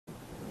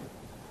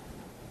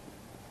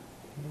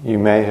you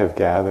may have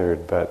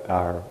gathered, but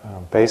our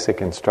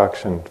basic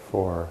instruction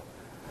for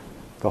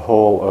the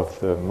whole of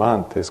the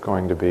month is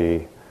going to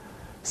be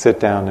sit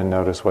down and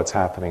notice what's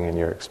happening in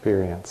your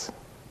experience.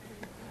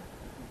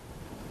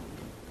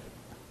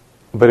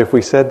 But if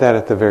we said that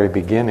at the very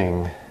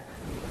beginning,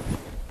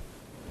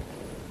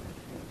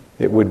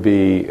 it would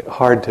be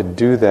hard to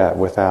do that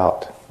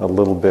without a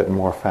little bit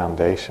more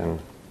foundation.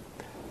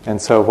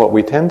 And so what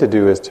we tend to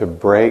do is to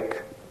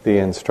break the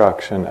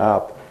instruction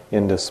up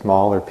into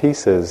smaller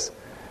pieces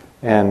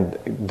and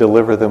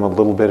deliver them a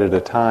little bit at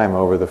a time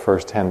over the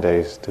first 10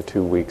 days to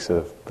 2 weeks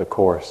of the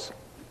course.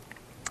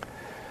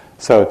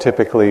 So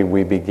typically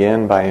we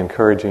begin by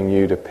encouraging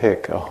you to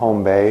pick a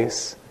home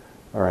base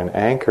or an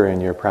anchor in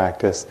your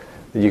practice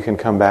that you can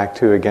come back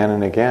to again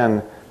and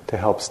again to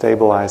help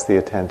stabilize the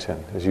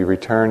attention. As you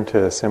return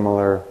to a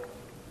similar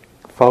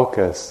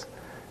focus,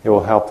 it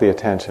will help the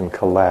attention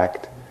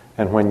collect.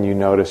 And when you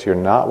notice you're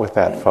not with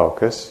that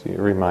focus,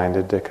 you're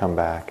reminded to come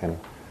back and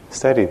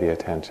steady the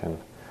attention.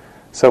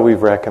 So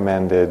we've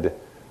recommended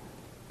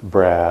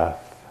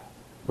breath,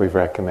 we've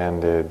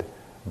recommended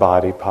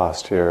body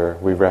posture,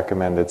 we've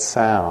recommended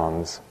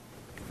sounds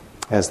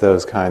as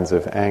those kinds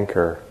of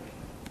anchor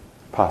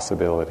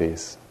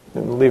possibilities.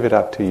 And leave it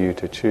up to you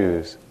to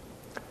choose.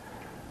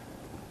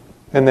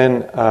 And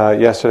then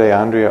yesterday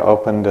Andrea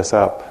opened us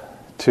up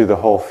to the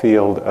whole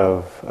field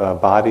of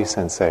body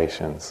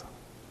sensations.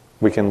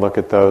 We can look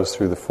at those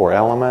through the 4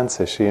 elements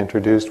as she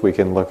introduced. We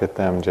can look at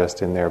them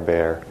just in their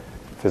bare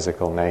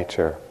physical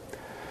nature.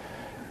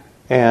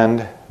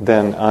 And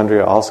then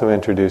Andrea also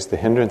introduced the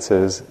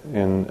hindrances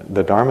in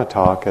the Dharma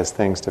talk as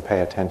things to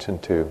pay attention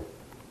to.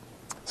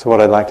 So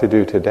what I'd like to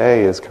do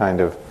today is kind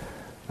of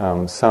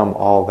sum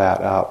all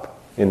that up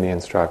in the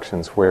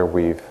instructions where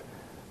we've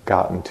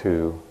gotten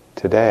to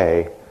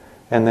today.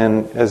 And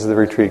then as the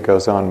retreat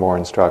goes on, more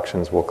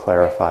instructions will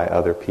clarify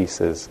other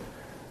pieces,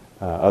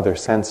 other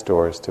sense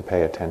doors to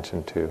pay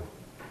attention to.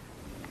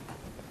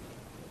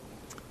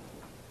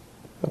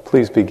 But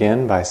please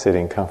begin by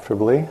sitting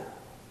comfortably.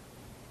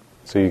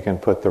 So you can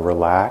put the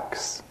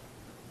relax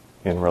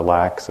in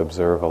relax,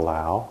 observe,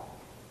 allow.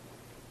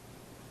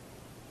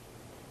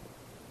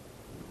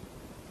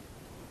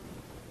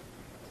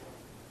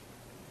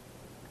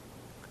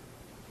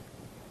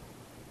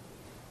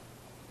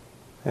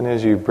 And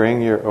as you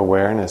bring your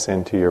awareness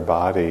into your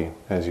body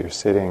as you're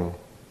sitting,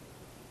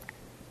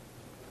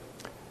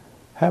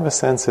 have a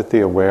sense that the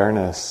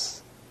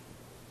awareness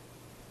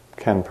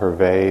can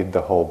pervade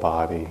the whole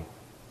body.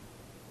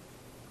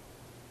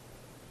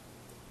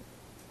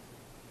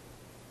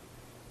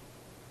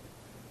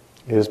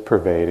 Is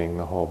pervading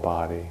the whole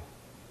body.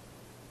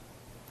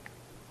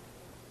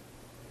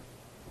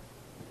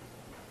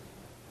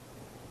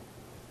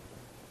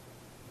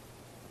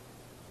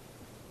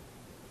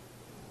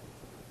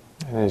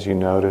 And as you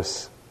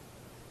notice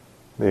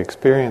the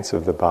experience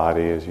of the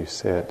body as you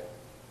sit,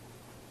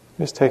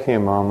 just taking a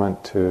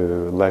moment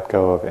to let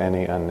go of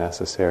any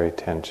unnecessary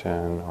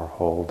tension or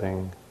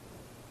holding.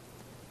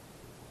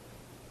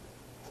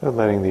 So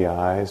letting the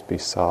eyes be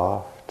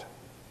soft,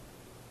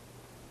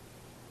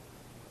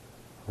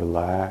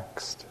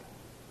 relaxed,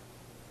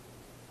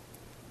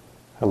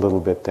 a little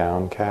bit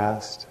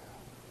downcast.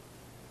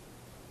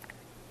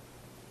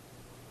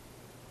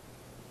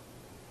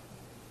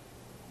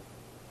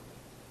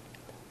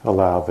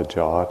 Allow the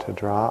jaw to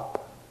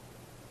drop.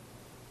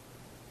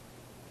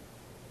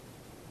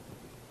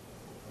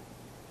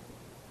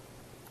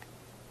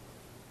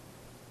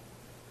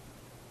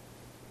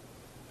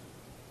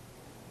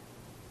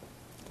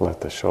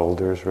 Let the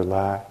shoulders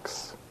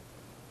relax.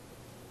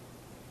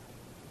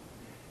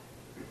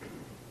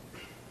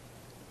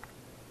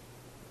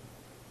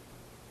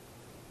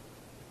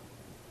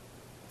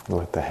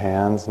 Let the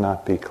hands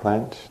not be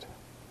clenched.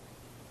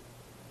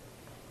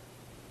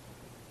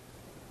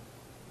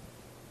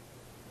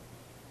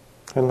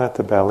 And let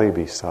the belly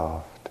be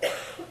soft.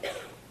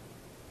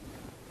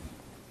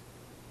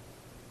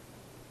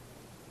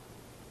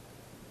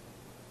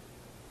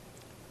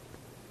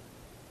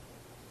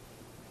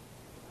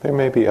 There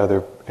may be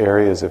other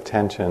areas of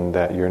tension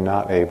that you're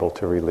not able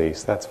to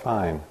release. That's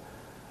fine.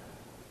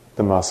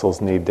 The muscles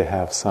need to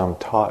have some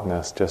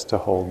tautness just to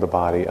hold the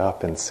body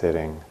up in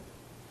sitting.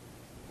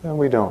 And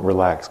we don't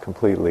relax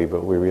completely,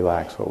 but we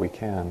relax what we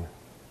can.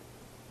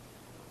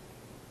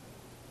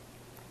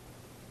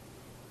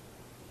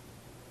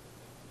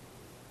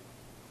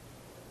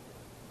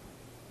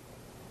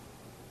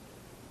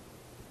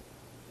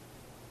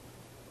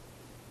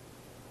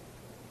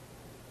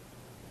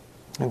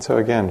 And so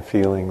again,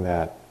 feeling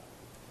that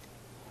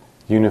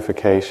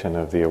unification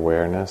of the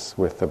awareness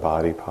with the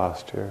body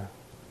posture.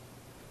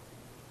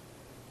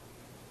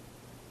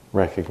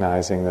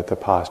 Recognizing that the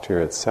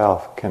posture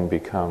itself can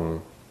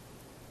become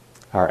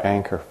our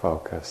anchor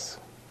focus.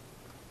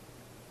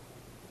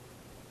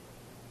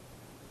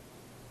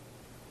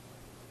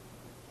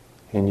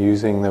 In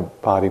using the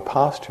body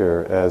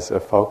posture as a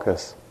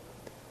focus,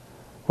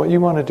 what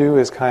you want to do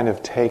is kind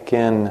of take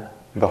in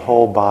the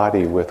whole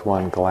body with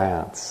one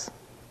glance,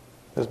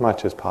 as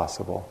much as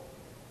possible.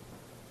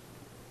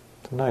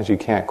 Sometimes you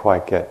can't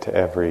quite get to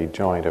every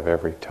joint of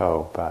every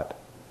toe, but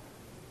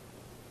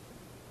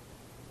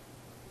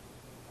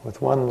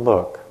with one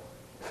look,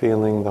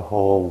 feeling the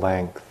whole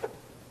length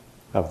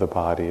of the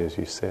body as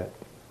you sit.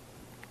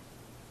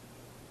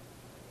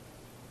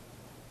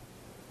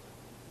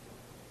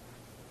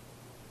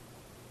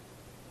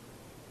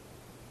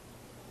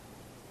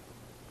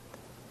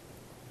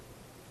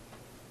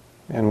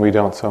 And we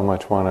don't so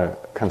much want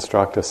to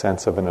construct a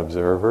sense of an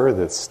observer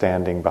that's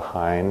standing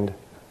behind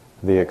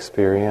the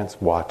experience,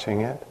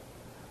 watching it,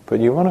 but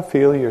you want to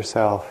feel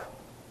yourself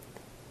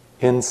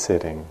in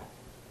sitting.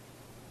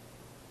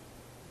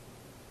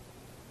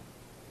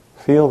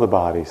 Feel the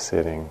body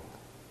sitting.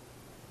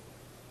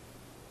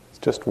 It's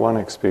just one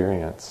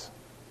experience.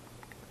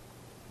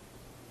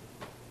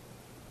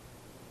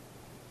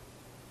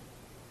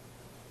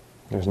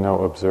 There's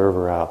no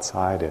observer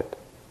outside it.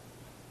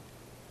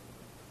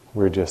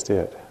 We're just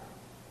it.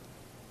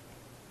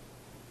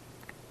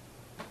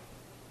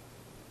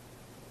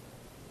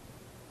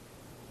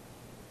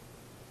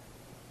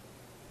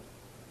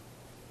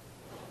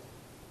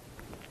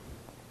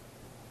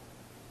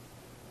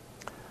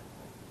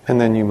 And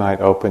then you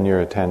might open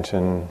your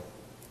attention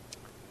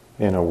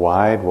in a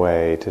wide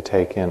way to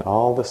take in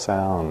all the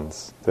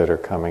sounds that are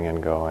coming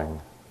and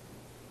going.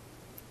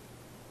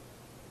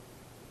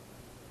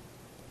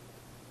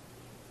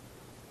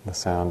 The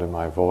sound of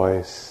my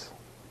voice,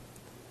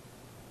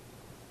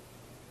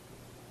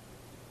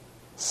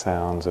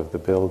 sounds of the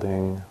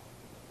building,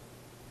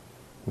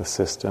 the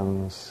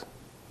systems,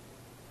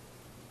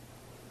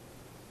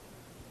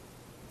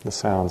 the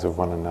sounds of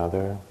one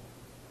another.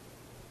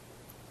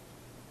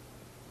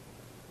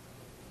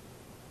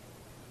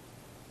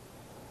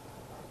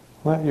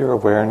 Let your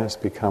awareness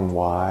become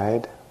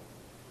wide,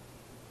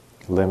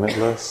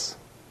 limitless.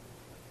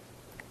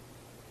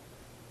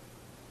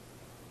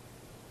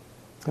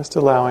 Just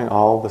allowing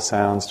all the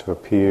sounds to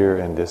appear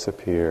and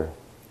disappear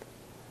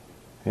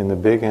in the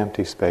big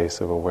empty space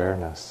of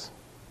awareness.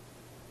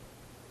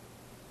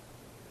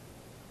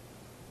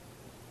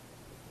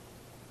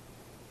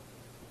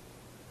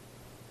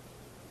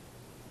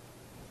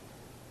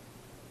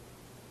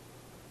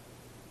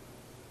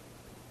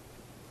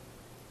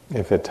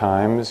 If at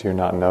times you're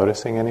not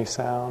noticing any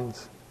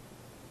sounds,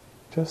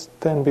 just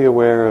then be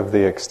aware of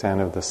the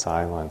extent of the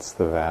silence,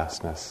 the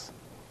vastness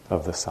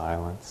of the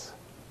silence.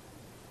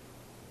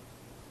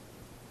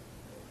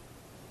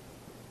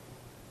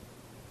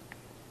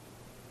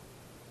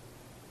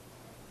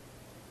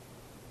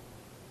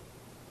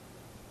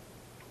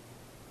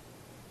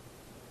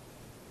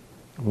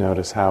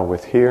 Notice how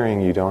with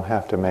hearing you don't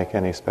have to make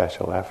any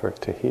special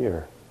effort to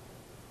hear.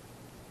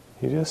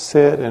 You just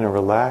sit in a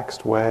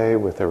relaxed way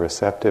with a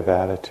receptive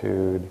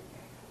attitude,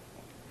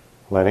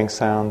 letting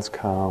sounds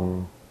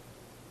come,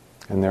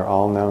 and they're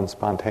all known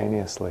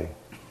spontaneously.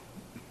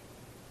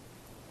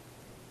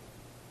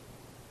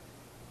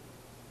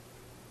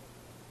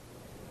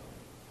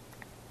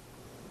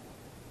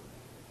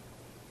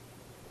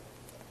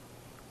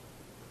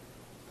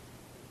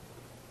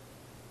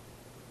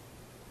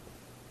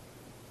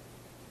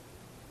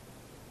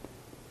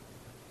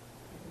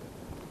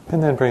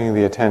 And then bringing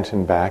the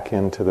attention back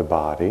into the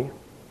body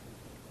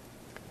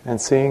and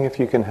seeing if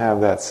you can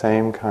have that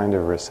same kind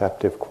of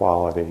receptive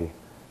quality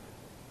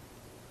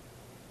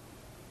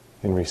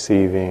in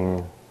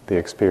receiving the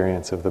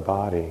experience of the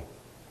body.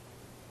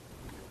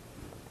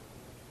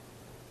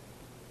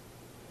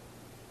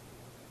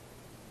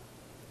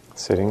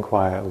 Sitting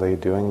quietly,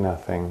 doing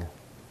nothing,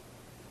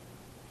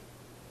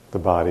 the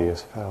body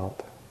is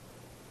felt.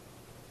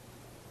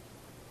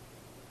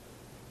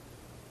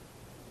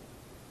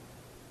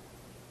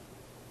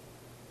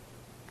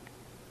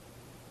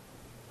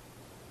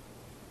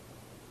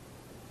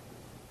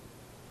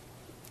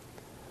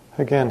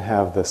 Again,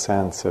 have the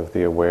sense of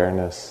the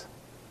awareness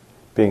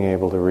being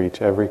able to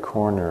reach every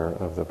corner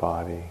of the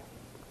body,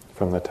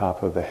 from the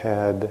top of the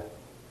head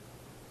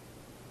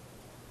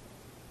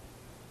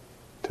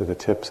to the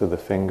tips of the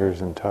fingers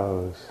and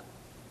toes.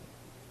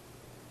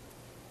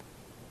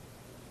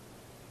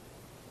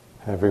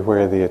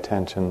 Everywhere the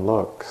attention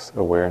looks,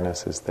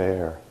 awareness is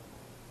there,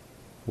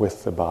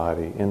 with the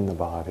body, in the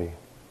body.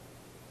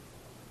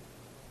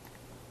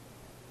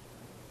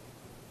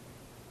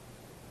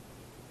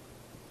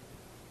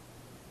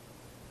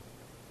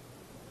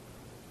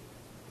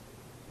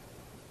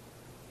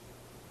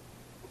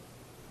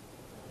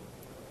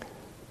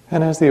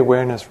 And as the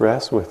awareness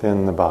rests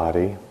within the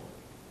body,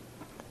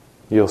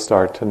 you'll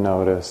start to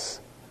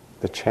notice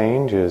the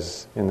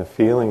changes in the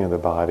feeling of the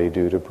body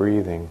due to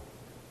breathing.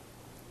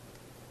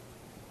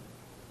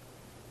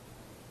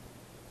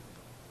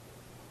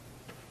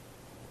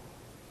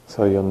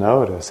 So you'll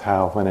notice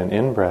how when an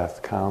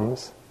in-breath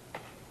comes,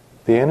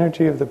 the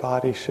energy of the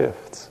body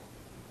shifts.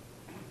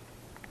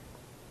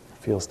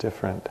 It feels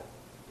different.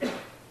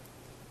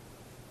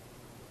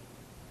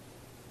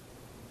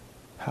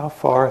 How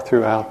far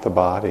throughout the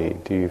body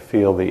do you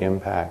feel the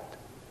impact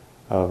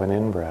of an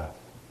in-breath?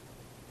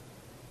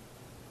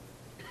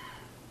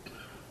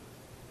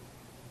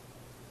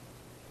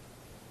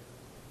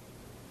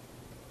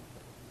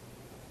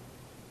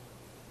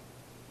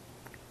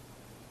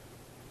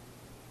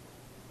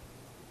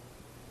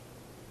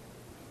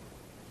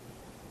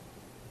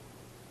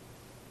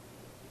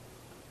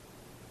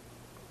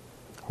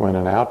 When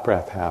an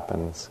out-breath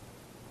happens,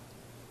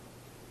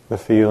 the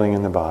feeling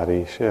in the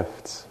body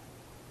shifts.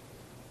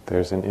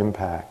 There's an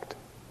impact.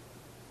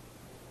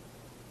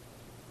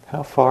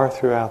 How far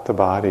throughout the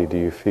body do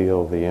you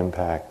feel the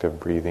impact of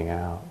breathing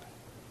out?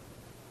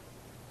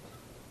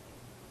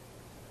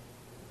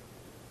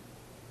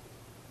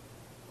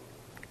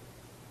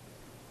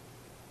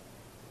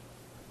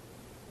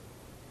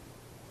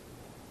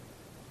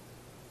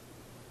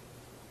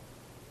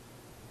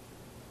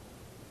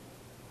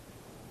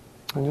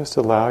 And just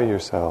allow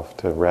yourself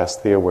to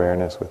rest the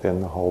awareness within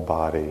the whole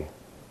body.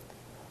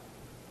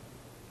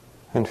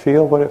 And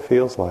feel what it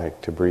feels like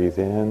to breathe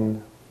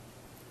in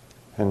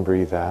and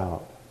breathe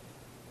out,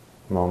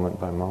 moment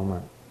by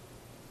moment.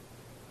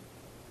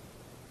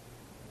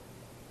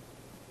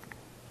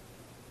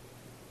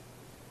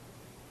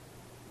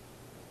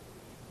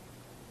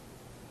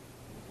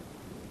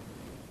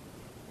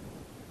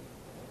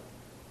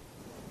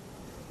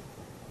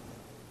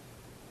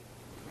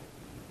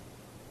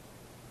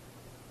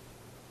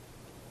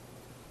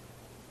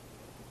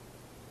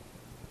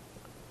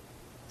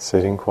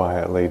 Sitting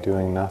quietly,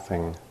 doing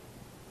nothing.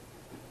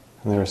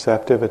 And the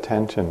receptive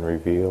attention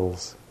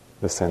reveals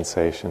the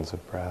sensations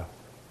of breath.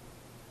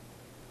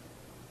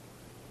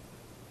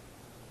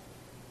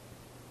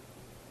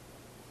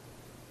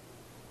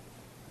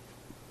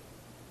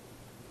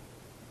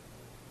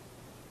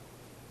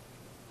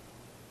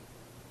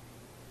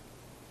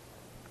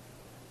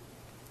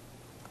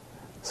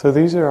 So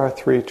these are our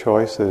three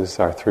choices,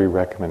 our three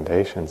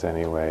recommendations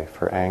anyway,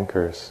 for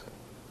anchors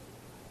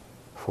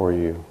for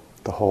you.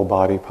 The whole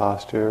body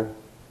posture,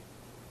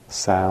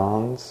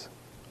 sounds,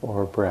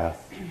 or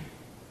breath.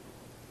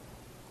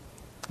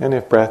 And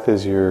if breath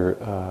is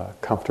your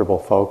comfortable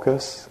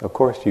focus, of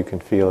course you can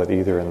feel it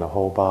either in the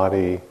whole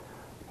body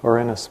or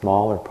in a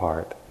smaller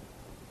part,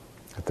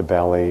 at the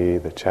belly,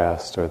 the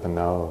chest, or the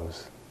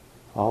nose.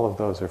 All of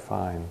those are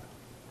fine.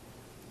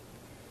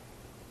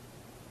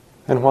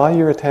 And while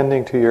you're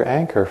attending to your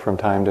anchor from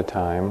time to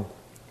time,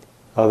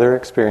 other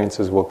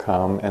experiences will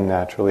come and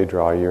naturally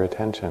draw your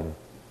attention.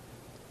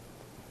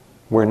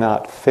 We're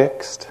not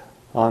fixed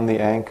on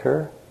the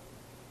anchor.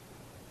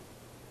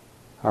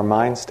 Our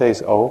mind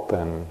stays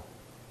open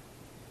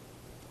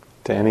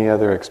to any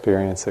other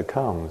experience that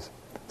comes.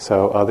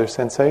 So other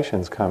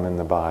sensations come in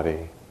the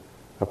body.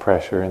 A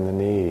pressure in the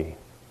knee,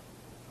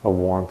 a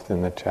warmth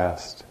in the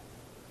chest,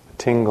 a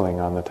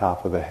tingling on the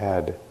top of the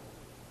head.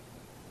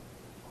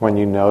 When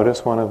you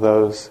notice one of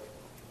those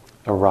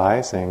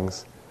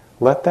arisings,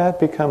 let that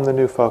become the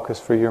new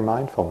focus for your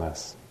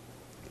mindfulness.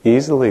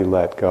 Easily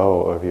let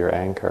go of your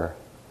anchor.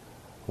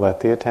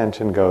 Let the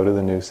attention go to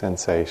the new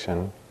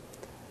sensation,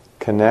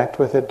 connect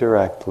with it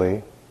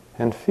directly,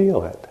 and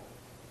feel it,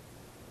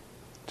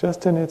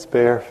 just in its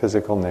bare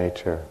physical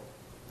nature.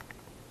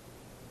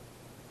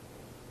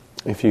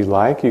 If you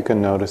like, you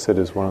can notice it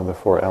as one of the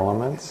four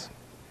elements,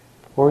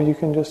 or you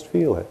can just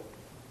feel it.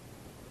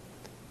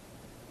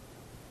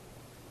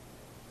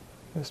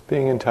 Just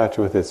being in touch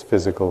with its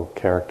physical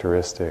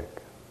characteristic,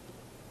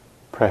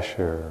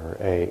 pressure or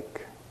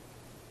ache,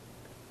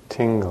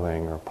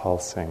 tingling or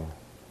pulsing,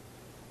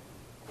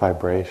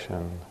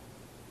 vibration,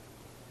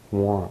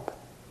 warmth,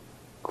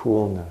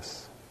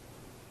 coolness.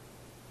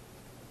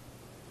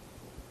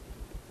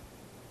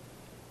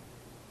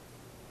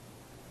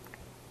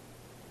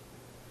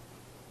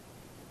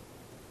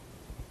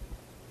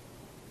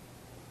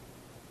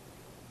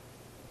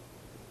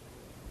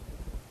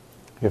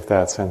 If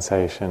that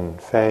sensation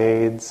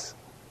fades,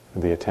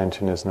 the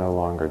attention is no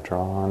longer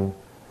drawn, you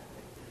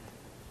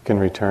can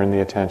return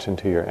the attention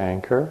to your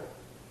anchor,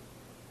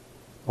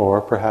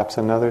 or perhaps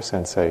another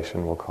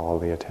sensation will call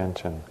the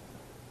attention.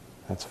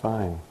 That's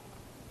fine.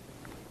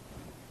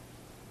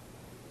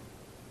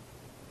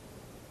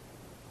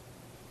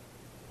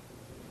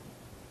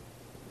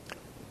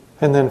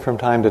 And then from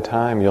time to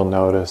time you'll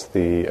notice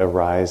the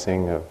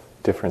arising of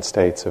different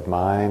states of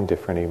mind,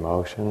 different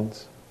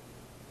emotions,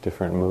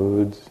 different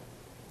moods.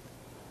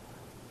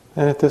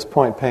 And at this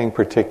point, paying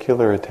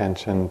particular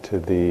attention to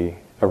the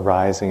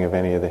arising of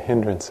any of the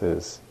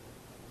hindrances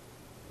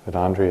that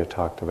Andrea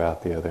talked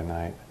about the other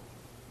night.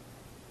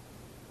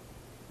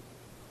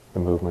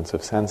 The movements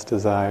of sense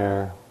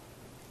desire,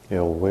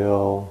 ill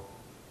will,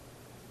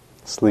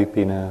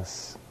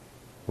 sleepiness,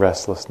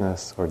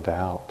 restlessness, or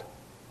doubt.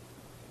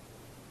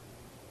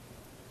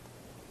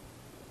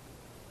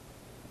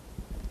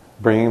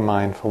 Bringing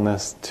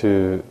mindfulness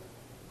to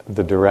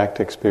the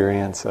direct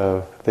experience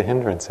of the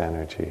hindrance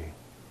energy.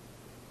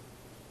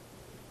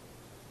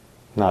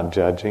 Not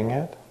judging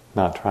it,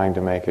 not trying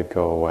to make it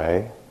go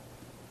away.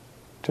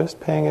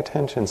 Just paying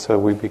attention so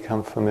we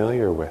become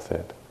familiar with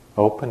it,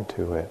 open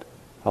to it,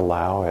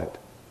 allow it.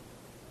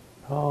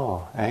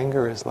 Oh,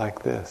 anger is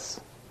like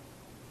this.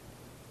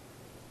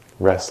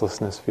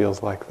 Restlessness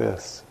feels like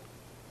this.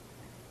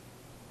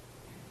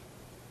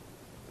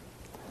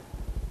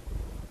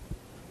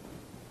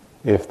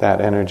 If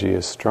that energy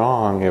is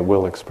strong, it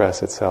will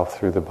express itself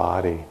through the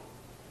body.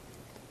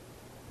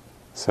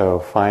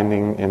 So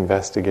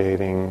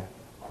investigating,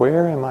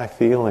 where am I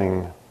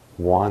feeling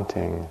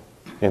wanting,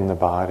 in the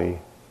body?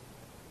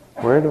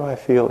 Where do I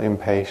feel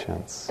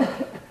impatience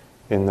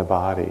in the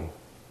body?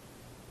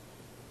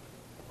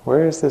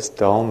 Where is this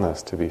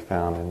dullness to be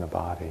found in the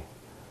body?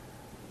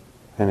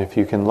 And if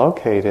you can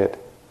locate it,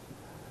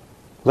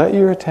 let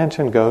your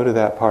attention go to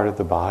that part of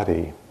the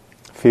body.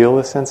 Feel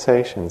the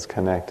sensations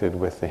connected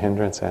with the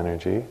hindrance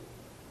energy.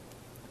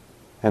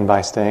 And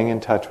by staying in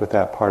touch with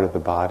that part of the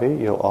body,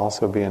 you'll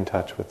also be in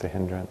touch with the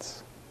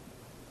hindrance.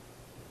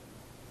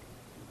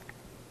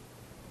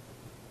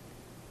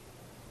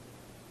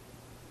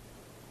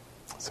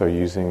 So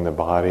using the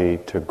body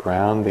to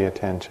ground the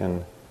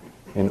attention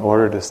in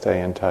order to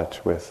stay in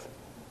touch with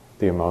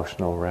the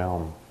emotional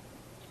realm.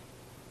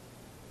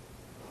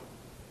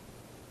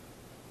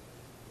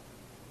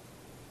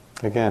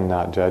 Again,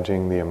 not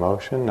judging the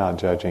emotion, not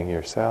judging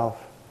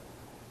yourself.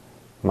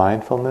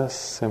 Mindfulness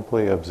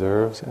simply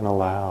observes and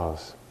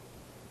allows,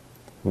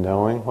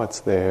 knowing what's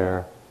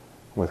there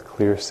with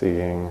clear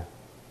seeing.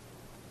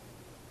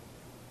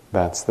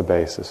 That's the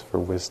basis for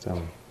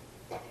wisdom.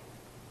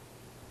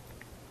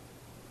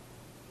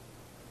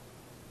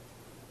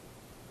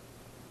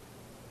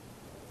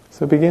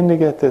 So begin to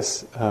get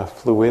this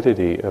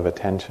fluidity of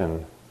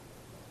attention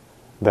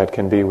that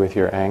can be with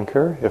your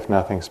anchor if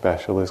nothing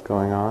special is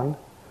going on,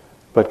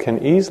 but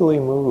can easily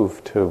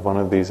move to one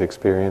of these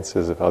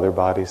experiences of other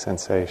body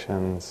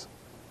sensations,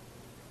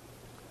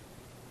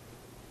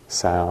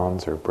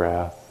 sounds or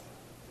breath,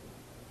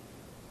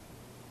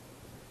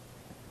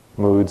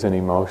 moods and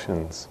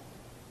emotions.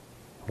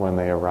 When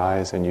they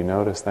arise and you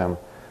notice them,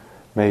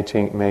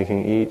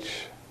 making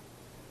each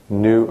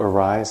new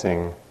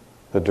arising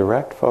the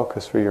direct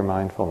focus for your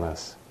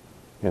mindfulness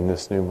in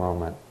this new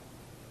moment.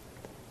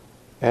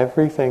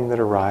 Everything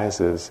that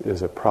arises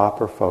is a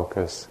proper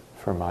focus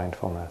for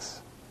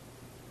mindfulness.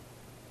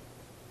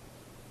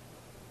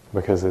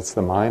 Because it's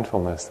the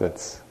mindfulness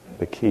that's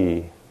the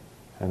key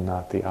and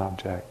not the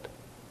object.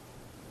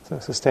 So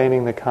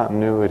sustaining the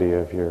continuity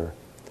of your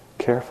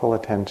careful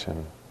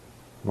attention,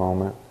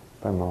 moment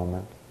by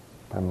moment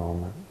by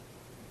moment.